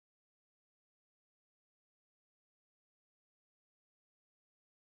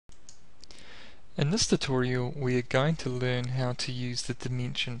In this tutorial we are going to learn how to use the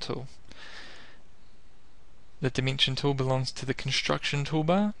Dimension tool. The Dimension tool belongs to the Construction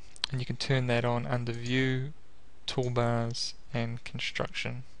toolbar, and you can turn that on under View, Toolbars and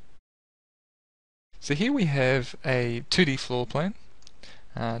Construction. So here we have a 2D floor plan,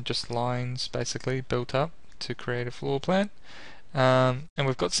 just lines basically built up to create a floor plan. And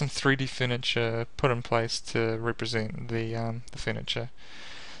we've got some 3D furniture put in place to represent the furniture.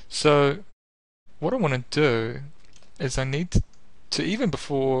 So what I want to do is I need to even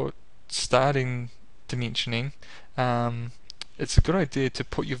before starting dimensioning, it's a good idea to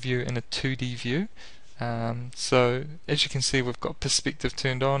put your view in a 2D view. So as you can see, we've got perspective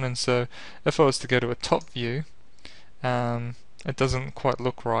turned on, and so if I was to go to a top view, it doesn't quite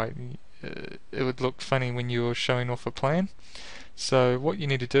look right. It would look funny when you're showing off a plan. So what you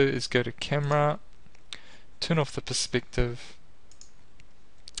need to do is go to Camera, turn off the perspective,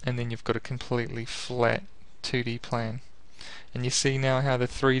 and then you've got a completely flat 2D plan. And you see now how the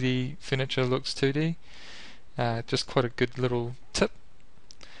 3D furniture looks 2D. Just quite a good little tip.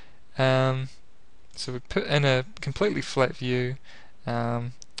 So we put in a completely flat view.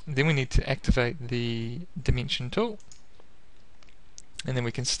 Then we need to activate the Dimension tool, and then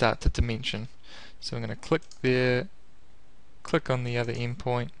we can start to dimension. So I'm going to click there, click on the other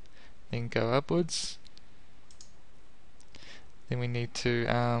endpoint, then go upwards. Then we need to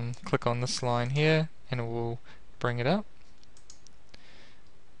click on this line here, and it will bring it up.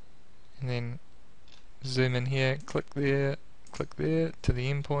 And then zoom in here, click there to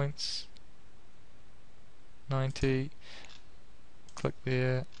the endpoints, 90, click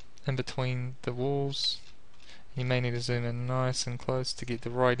there, in between the walls. You may need to zoom in nice and close to get the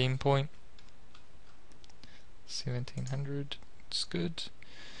right endpoint. 1700, it's good.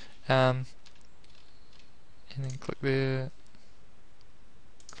 And then click there,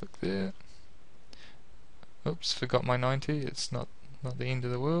 click there. Oops, forgot my 90, it's not the end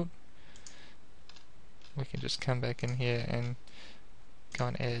of the world. We can just come back in here and go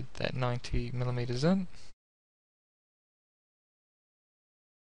and add that 90 millimeters in.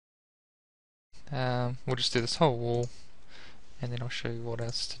 We'll just do this whole wall, and then I'll show you what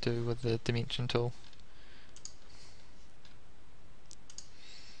else to do with the Dimension tool.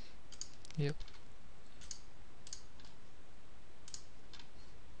 Yep.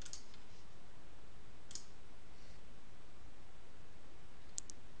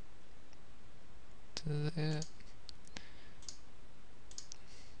 To there.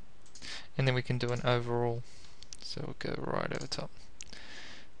 And then we can do an overall. So we'll go right over top.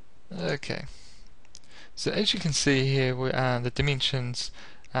 Okay. So as you can see here, the dimensions,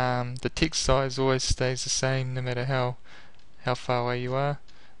 the text size always stays the same no matter how far away you are.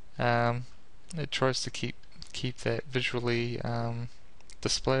 It tries to keep that visually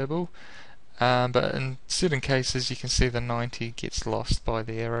displayable, but in certain cases you can see the 90 gets lost by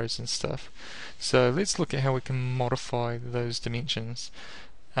the arrows and stuff. So let's look at how we can modify those dimensions.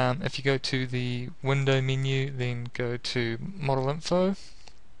 If you go to the window menu, then go to Model Info.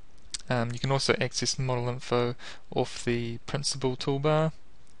 You can also access Model Info off the Principal toolbar.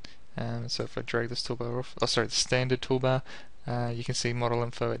 So if I drag this toolbar off, the Standard toolbar, you can see Model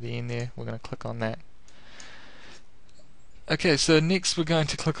Info at the end there. We're going to click on that. Okay, so next we're going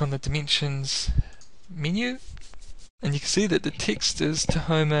to click on the Dimensions menu, and you can see that the text is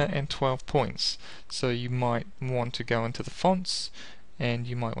Tahoma and 12 points. So you might want to go into the fonts, and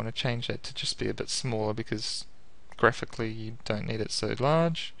you might want to change that to just be a bit smaller, because graphically you don't need it so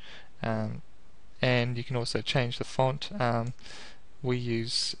large. And you can also change the font. We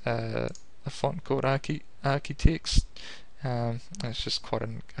use a font called Architext. It's just quite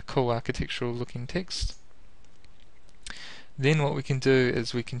a cool architectural looking text. Then what we can do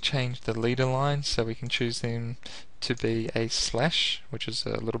is we can change the leader lines, so we can choose them to be a slash, which is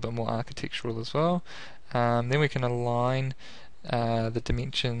a little bit more architectural as well. Then we can align the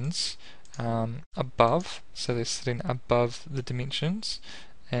dimensions above, so they're sitting above the dimensions.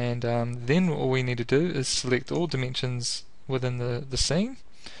 And then all we need to do is select all dimensions within the scene,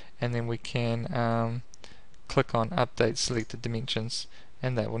 and then we can click on Update Selected Dimensions,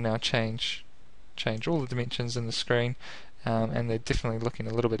 and that will now change all the dimensions in the screen, and they're definitely looking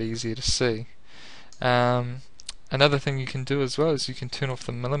a little bit easier to see. Another thing you can do as well is you can turn off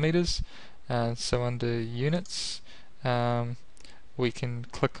the millimeters. So under Units, we can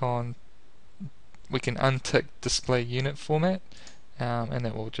untick Display Unit Format. And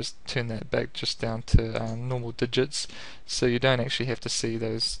that will just turn that back just down to normal digits, so you don't actually have to see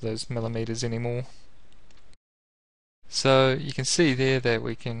those millimeters anymore. So you can see there that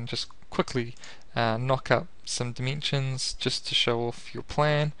we can just quickly knock up some dimensions just to show off your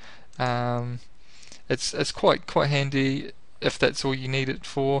plan. it's quite handy if that's all you need it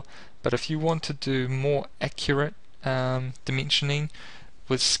for. But if you want to do more accurate dimensioning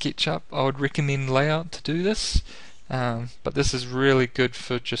with SketchUp, I would recommend Layout to do this. But this is really good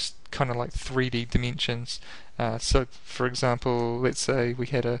for just kind of like 3D dimensions. So for example, let's say we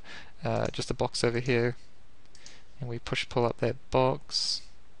had just a box over here, and we pull up that box.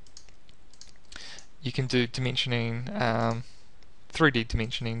 You can do dimensioning, 3D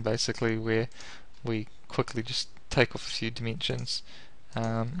dimensioning basically, where we quickly just take off a few dimensions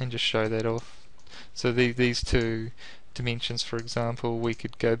and just show that off. So these two dimensions, for example, we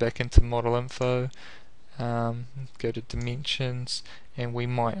could go back into model info, go to dimensions, and we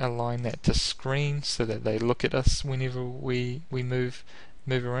might align that to screen so that they look at us whenever we move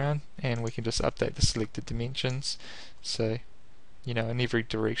around, and we can just update the selected dimensions. So in every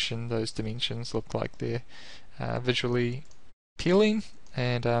direction those dimensions look like they're visually appealing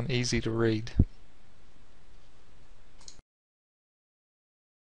and easy to read.